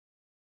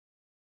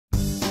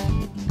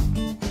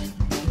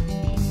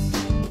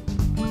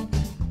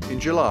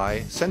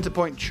July,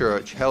 Centerpoint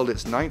Church held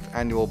its 9th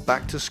annual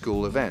Back to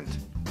School event.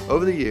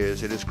 Over the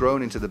years, it has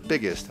grown into the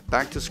biggest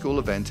back-to-school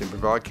event in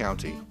Brevard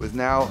County, with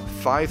now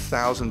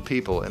 5,000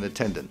 people in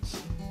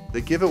attendance.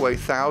 They give away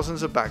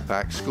thousands of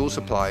backpacks, school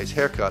supplies,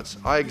 haircuts,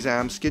 eye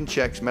exams, skin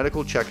checks,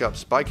 medical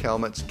checkups, bike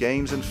helmets,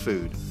 games and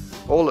food,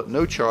 all at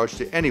no charge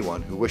to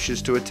anyone who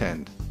wishes to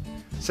attend.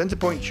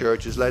 Centerpoint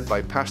Church is led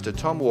by Pastor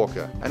Tom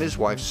Walker and his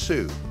wife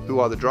Sue,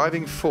 who are the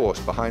driving force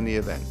behind the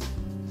event.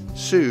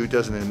 Sue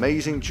does an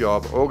amazing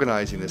job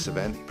organizing this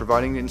event,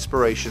 providing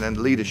inspiration and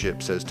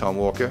leadership, says Tom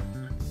Walker.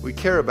 We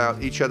care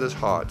about each other's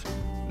heart,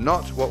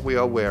 not what we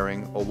are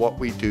wearing or what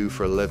we do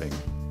for a living.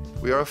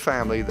 We are a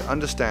family that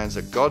understands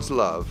that God's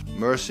love,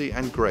 mercy,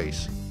 and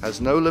grace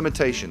has no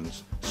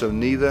limitations, so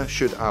neither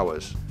should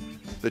ours.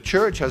 The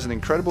church has an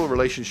incredible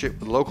relationship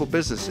with local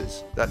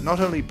businesses that not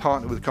only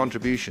partner with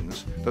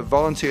contributions, but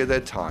volunteer their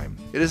time.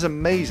 It is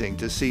amazing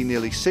to see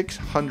nearly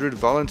 600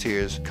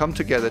 volunteers come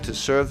together to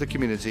serve the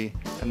community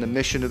and the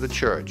mission of the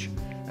church,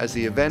 as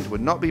the event would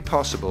not be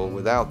possible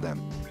without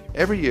them.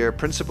 Every year,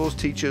 principals,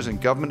 teachers,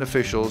 and government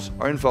officials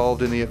are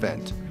involved in the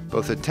event,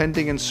 both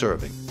attending and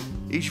serving.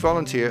 Each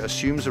volunteer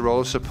assumes a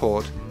role of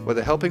support,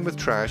 whether helping with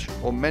trash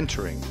or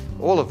mentoring,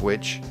 all of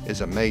which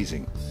is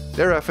amazing.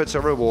 Their efforts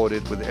are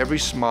rewarded with every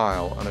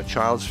smile on a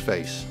child's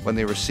face when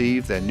they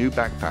receive their new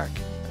backpack,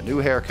 a new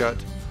haircut,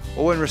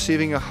 or when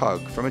receiving a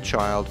hug from a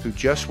child who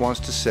just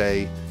wants to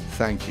say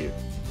thank you.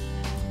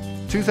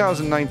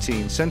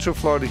 2019 Central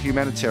Florida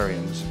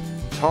Humanitarians,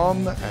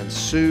 Tom and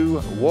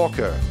Sue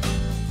Walker.